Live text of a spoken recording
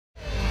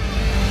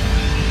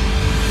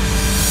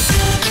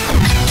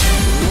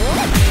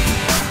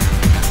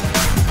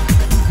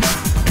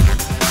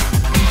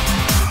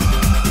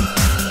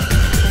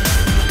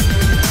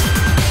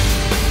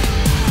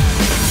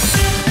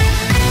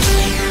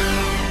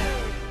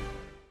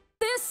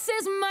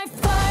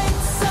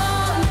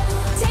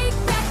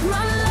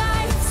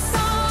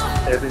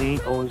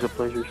Ebony, always a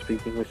pleasure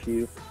speaking with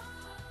you.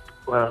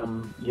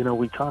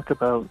 We talk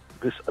about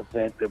this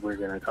event that we're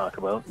going to talk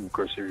about, and of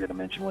course you're going to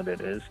mention what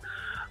it is.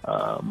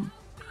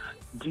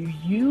 Do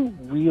you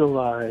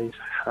realize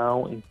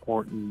how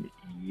important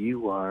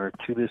you are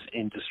to this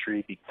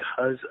industry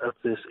because of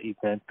this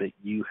event that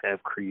you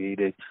have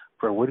created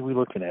for, what are we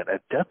looking at?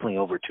 Definitely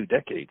over 2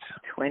 decades.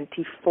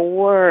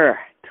 24.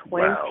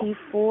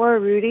 24, wow.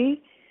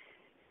 Rudy.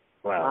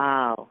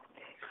 Wow.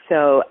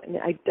 So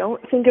I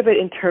don't think of it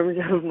in terms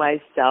of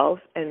myself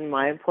and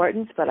my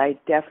importance, but I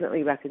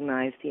definitely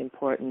recognize the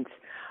importance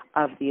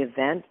of the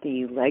event,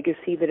 the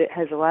legacy that it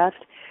has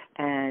left,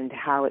 and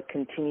how it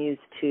continues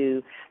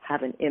to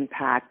have an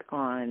impact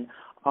on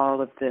all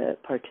of the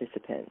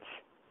participants.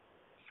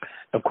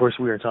 Of course,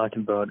 we are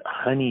talking about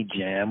Honey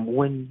Jam.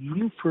 When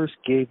you first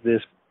gave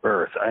this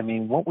birth,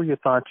 what were your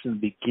thoughts in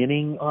the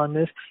beginning on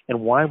this,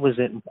 and why was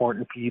it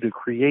important for you to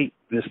create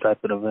this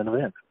type of an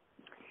event?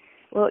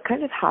 Well, it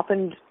kind of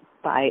happened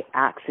by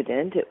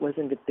accident. It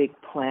wasn't a big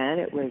plan.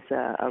 It was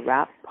a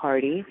wrap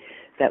party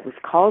that was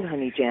called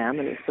Honey Jam,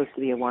 and it was supposed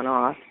to be a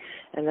one-off.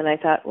 And then I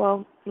thought,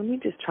 well, let me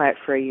just try it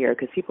for a year,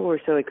 because people were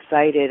so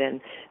excited,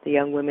 and the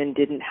young women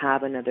didn't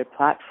have another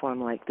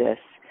platform like this.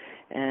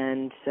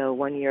 And so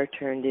 1 year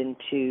turned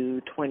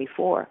into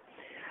 24.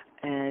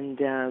 And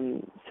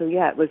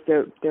it was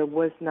there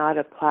was not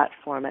a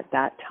platform at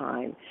that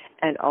time,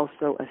 and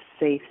also a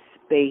safe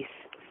space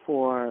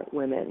for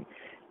women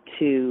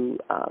to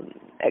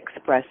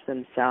express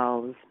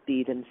themselves,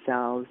 be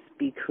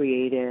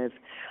creative.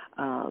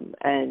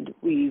 And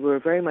we were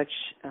very much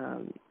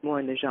more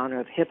in the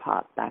genre of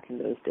hip-hop back in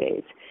those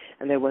days,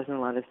 and there wasn't a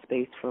lot of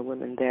space for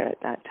women there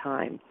at that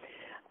time.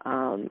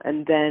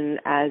 And then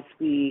as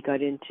we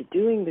got into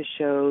doing the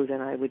shows,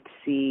 and I would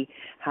see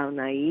how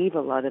naive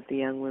a lot of the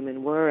young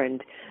women were,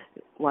 and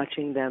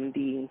watching them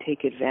being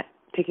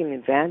taken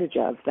advantage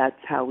of,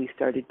 that's how we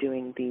started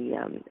doing the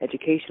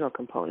educational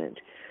component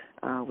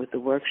with the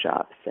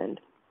workshops, and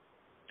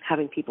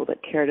having people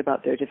that cared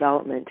about their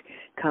development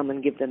come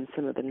and give them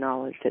some of the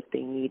knowledge that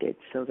they needed,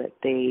 so that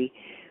they,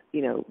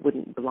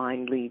 wouldn't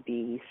blindly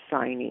be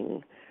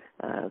signing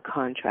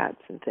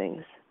contracts and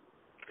things.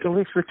 So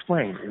let's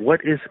explain.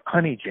 What is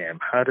Honey Jam?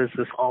 How does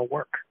this all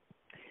work?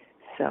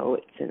 So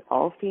it's an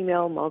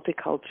all-female,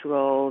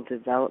 multicultural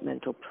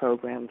developmental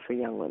program for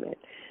young women.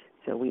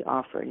 So we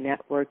offer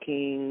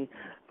networking,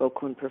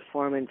 vocal and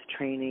performance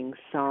training,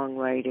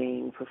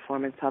 songwriting,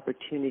 performance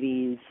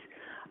opportunities,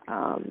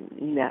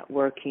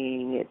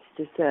 networking. It's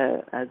just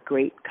a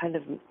great kind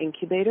of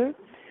incubator.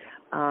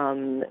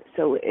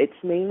 So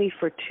it's mainly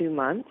for 2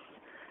 months.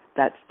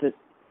 That's the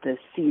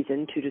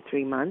season, 2 to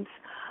 3 months.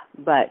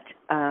 But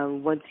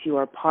once you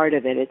are part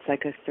of it, it's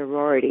like a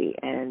sorority,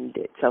 and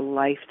it's a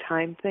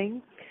lifetime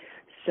thing.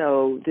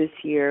 So this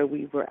year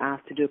we were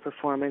asked to do a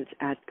performance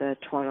at the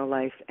Toronto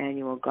Life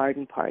annual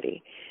garden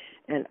party.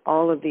 And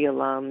all of the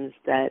alums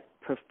that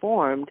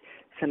performed,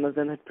 some of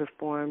them had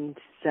performed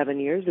 7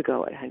 years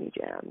ago at Honey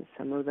Jam,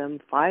 some of them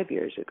 5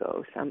 years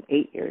ago, some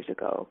 8 years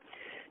ago.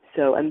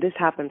 So, and this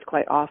happens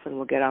quite often.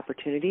 We'll get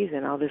opportunities,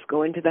 and I'll just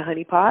go into the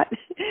honey pot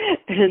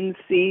and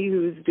see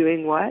who's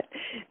doing what.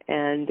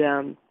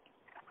 And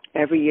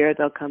every year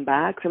they'll come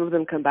back. Some of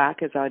them come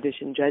back as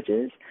audition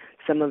judges.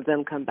 Some of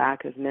them come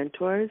back as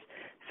mentors.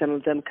 Some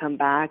of them come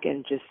back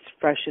and just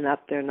freshen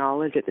up their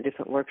knowledge at the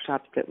different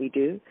workshops that we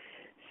do.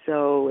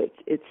 So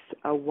it's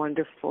a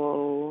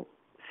wonderful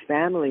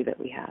family that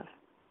we have.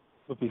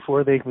 But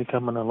before they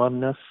become an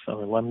alumnus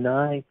or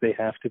alumni, they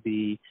have to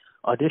be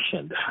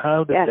auditioned.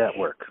 How does that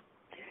work?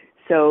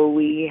 So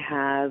we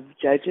have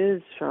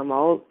judges from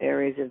all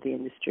areas of the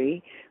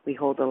industry. We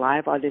hold the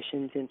live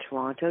auditions in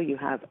Toronto. You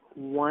have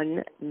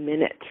 1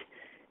 minute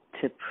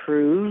to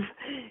prove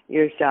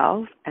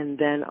yourself, and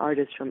then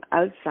artists from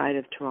outside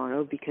of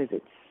Toronto, because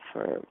it's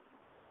for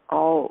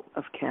all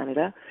of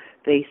Canada,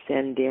 they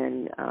send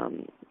in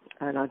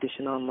an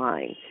audition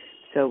online.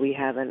 So we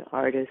have an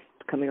artist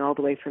coming all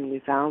the way from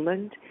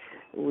Newfoundland.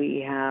 We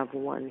have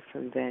one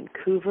from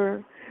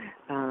Vancouver.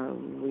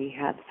 We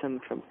have some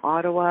from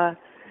Ottawa.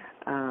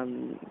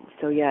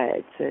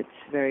 It's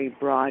very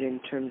broad in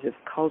terms of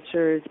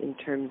cultures, in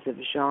terms of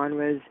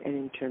genres, and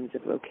in terms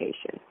of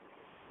location.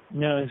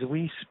 Now, as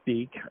we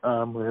speak,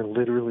 we're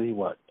literally,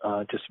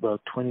 just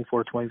about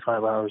 24,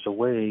 25 hours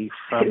away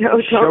from the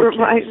showcase. Don't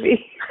remind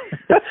me.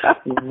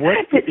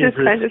 It just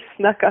kind of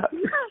snuck up.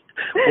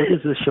 What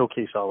is this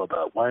showcase all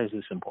about? Why is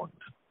this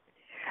important?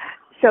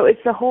 So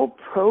it's the whole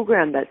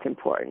program that's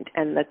important,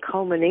 and the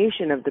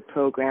culmination of the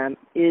program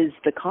is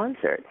the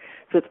concert.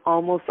 So it's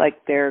almost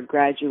like their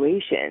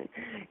graduation,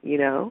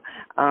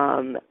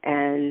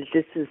 and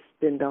this has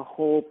been the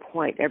whole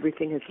point.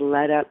 Everything has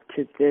led up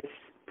to this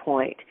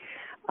point.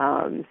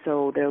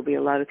 So there'll be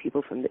a lot of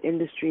people from the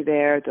industry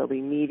there. There'll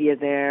be media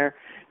there.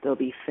 There'll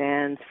be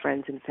fans,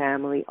 friends, and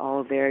family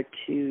all there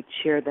to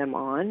cheer them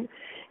on.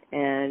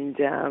 And,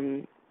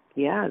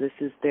 this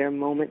is their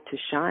moment to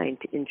shine,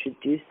 to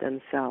introduce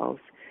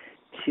themselves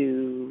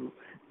to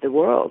the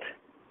world.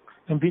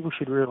 And people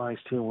should realize,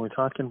 too, when we're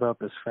talking about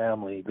this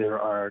family, there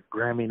are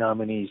Grammy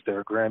nominees, there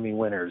are Grammy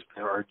winners,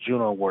 there are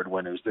Juno Award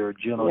winners, there are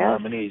Juno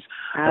nominees.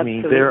 Absolutely.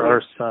 I mean, there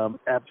are some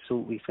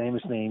absolutely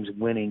famous names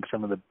winning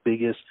some of the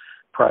biggest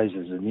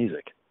prizes in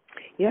music.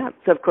 Yeah,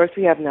 so of course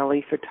we have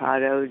Nelly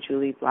Furtado,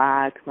 Julie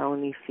Black,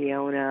 Melanie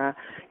Fiona,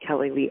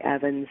 Kelly Lee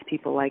Evans,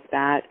 people like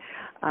that.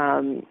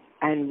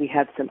 And we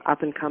have some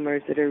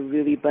up-and-comers that are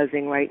really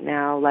buzzing right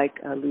now, like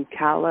Lou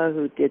Calla,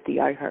 who did the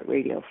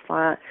iHeartRadio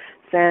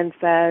Fan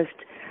Fest.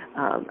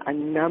 A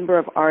number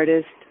of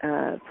artists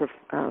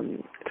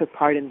took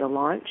part in the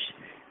Launch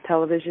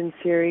television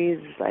series,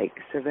 like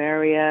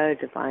Severia,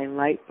 Divine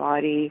Light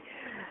Body.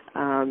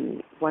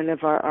 One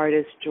of our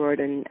artists,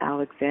 Jordan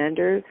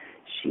Alexander,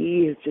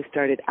 she has just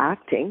started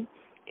acting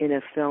in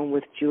a film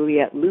with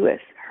Juliette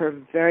Lewis, her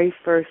very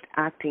first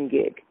acting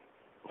gig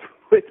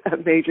with a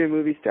major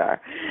movie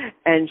star.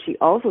 And she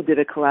also did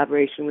a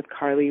collaboration with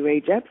Carly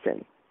Rae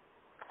Jepsen.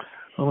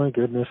 Oh, my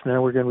goodness.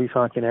 Now we're going to be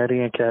talking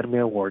adding Academy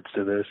Awards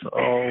to this.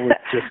 Oh, it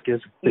just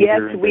gets bigger. Yes,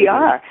 and we bigger.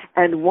 are.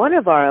 And one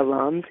of our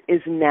alums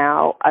is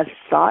now a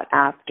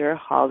sought-after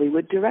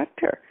Hollywood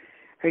director.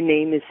 Her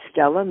name is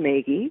Stella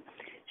Maggie.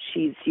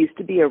 She used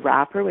to be a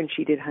rapper when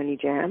she did Honey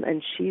Jam,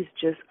 and she's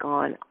just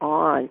gone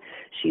on.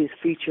 She's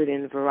featured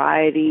in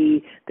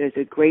Variety. There's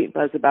a great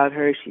buzz about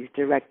her. She's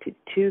directed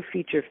 2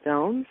 feature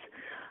films.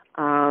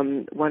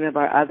 One of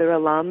our other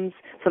alums,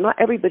 so not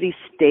everybody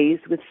stays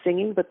with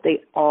singing, but they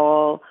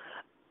all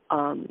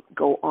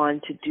go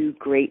on to do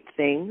great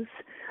things.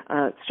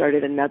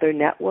 Started another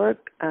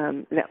network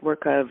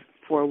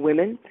for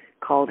women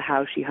called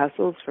How She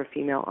Hustles for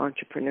female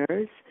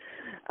entrepreneurs.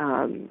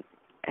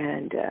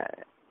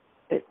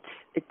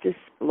 It just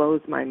blows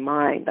my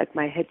mind. Like,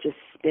 my head just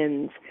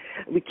spins.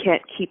 We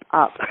can't keep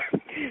up.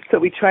 So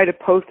we try to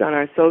post on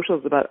our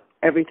socials about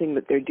everything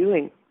that they're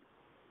doing.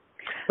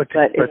 But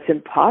it's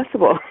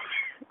impossible.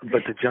 But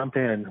to jump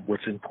in,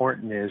 what's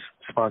important is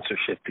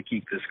sponsorship to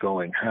keep this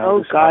going. How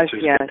do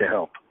sponsors get to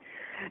help?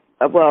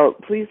 Well,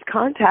 please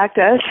contact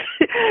us.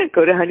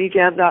 Go to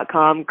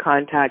honeyjam.com,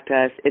 contact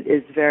us. It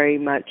is very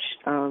much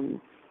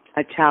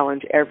a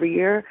challenge every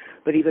year,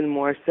 but even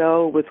more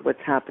so with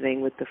what's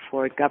happening with the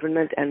Ford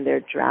government and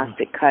their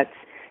drastic cuts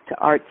to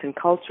arts and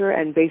culture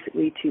and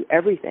basically to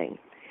everything.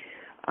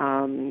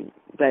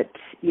 But,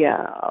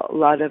 yeah, a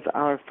lot of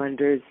our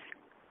funders,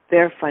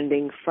 their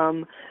funding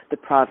from the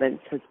province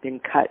has been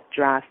cut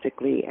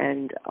drastically,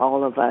 and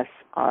all of us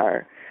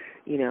are,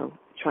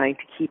 trying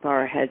to keep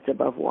our heads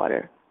above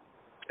water.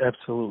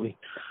 Absolutely.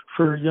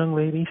 For young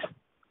ladies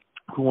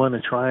who want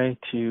to try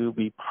to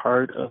be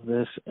part of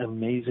this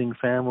amazing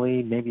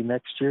family maybe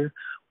next year,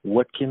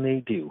 what can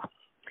they do?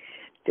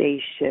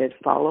 They should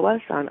follow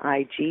us on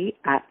IG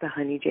at The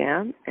Honey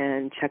Jam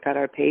and check out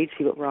our page,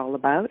 see what we're all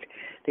about.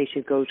 They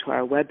should go to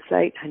our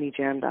website,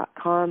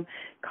 honeyjam.com,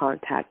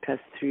 contact us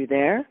through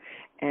there,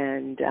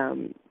 and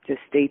just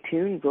stay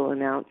tuned. We'll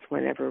announce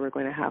whenever we're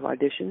going to have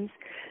auditions.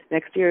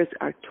 Next year is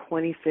our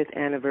 25th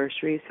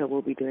anniversary, so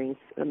we'll be doing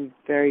some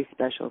very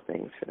special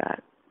things for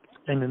that.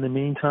 And in the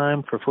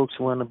meantime, for folks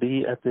who want to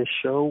be at this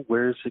show,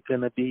 where is it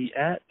going to be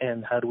at,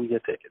 and how do we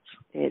get tickets?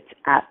 It's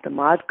at the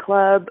Mod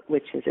Club,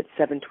 which is at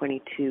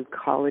 722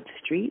 College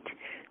Street.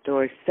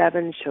 Doors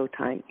 7,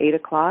 showtime 8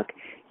 o'clock.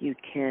 You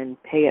can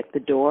pay at the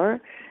door.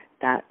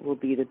 That will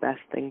be the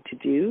best thing to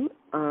do.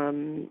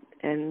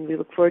 And we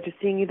look forward to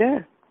seeing you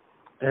there.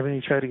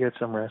 Ebonnie, try to get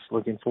some rest.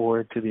 Looking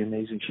forward to the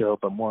amazing show,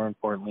 but more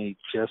importantly,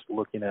 just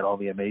looking at all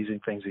the amazing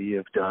things that you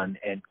have done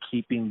and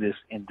keeping this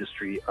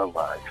industry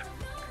alive.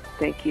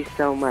 Thank you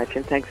so much,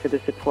 and thanks for the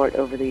support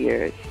over the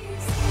years.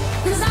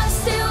 'Cause I've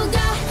still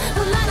got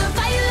a lot of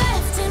fire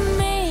left in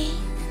me.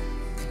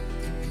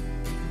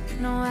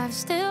 No, I've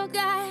still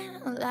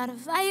got a lot of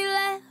fire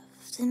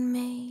left in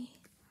me.